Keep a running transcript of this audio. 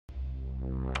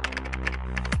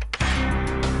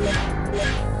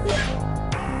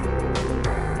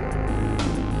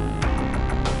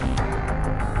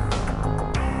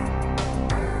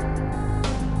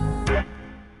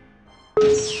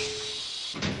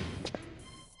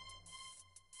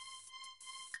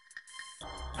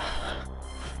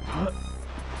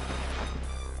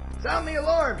Sound the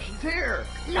alarm! She's here!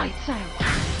 Lights out!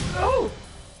 Oh!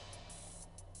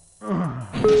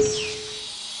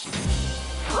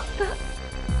 What the...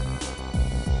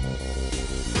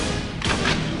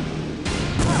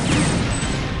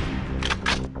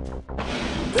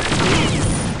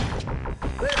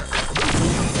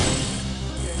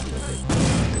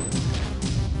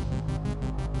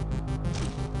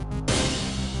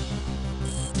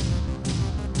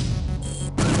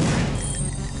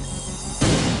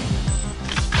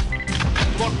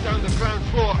 Lock down the ground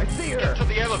floor. I see her. Get to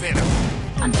the elevator.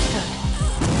 Understood.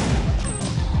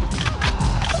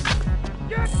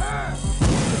 Get her!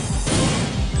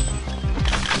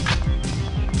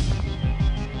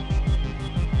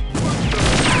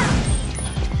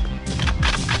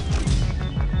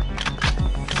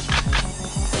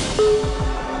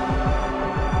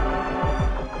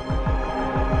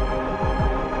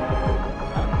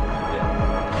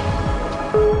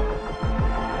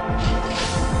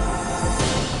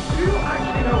 Do you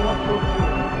actually know what you're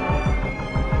doing?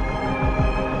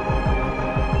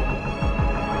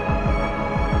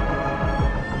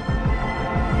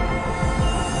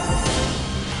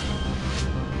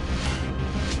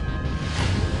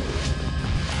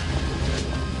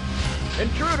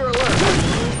 Intruder alert!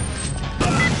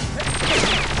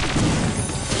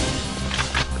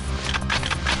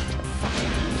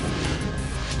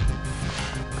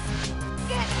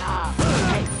 Get up!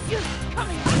 Hey, you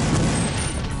coming up!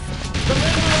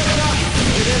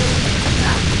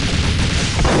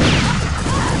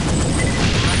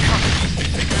 I can't easily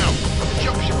take it out. The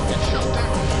jump ship will get shut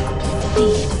down.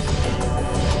 Speed.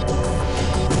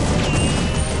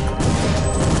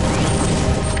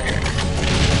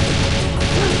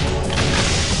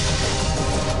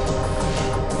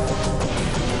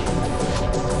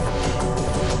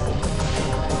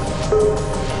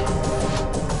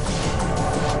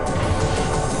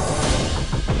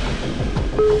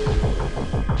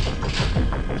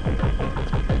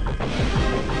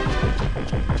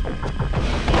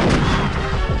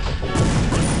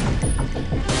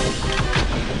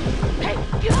 Hey,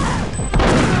 you!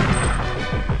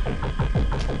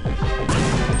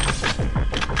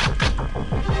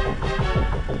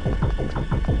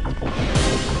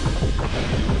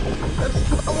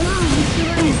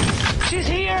 She's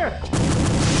here!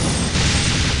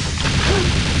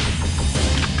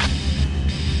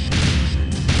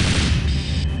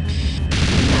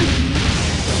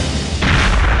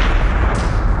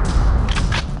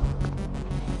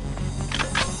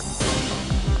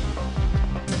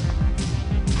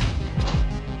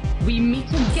 We meet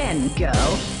again,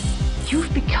 girl.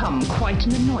 You've become quite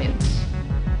an annoyance.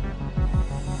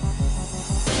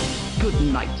 Good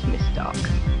night, Miss Dark.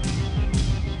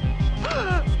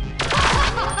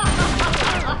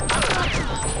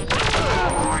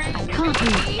 I can't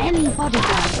leave any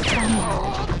bodyguards standing.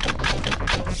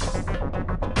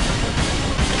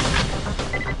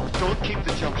 Don't keep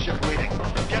the jump ship waiting.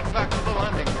 Get back to the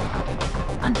landing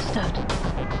pad. Understood.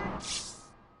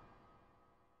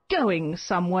 Going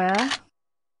somewhere?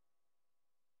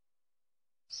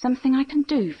 Something I can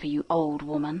do for you, old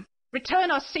woman?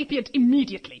 Return our sapient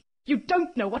immediately. You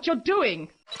don't know what you're doing.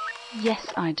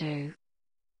 Yes, I do.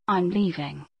 I'm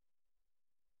leaving.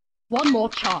 One more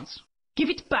chance. Give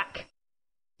it back.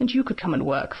 And you could come and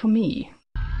work for me.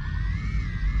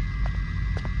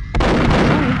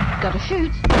 Sorry, gotta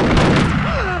shoot.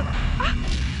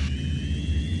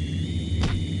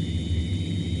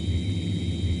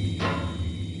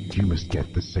 You must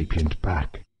get the sapient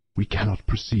back. We cannot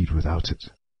proceed without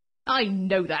it. I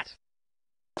know that.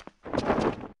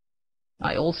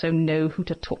 I also know who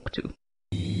to talk to.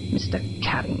 Mr.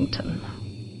 Carrington.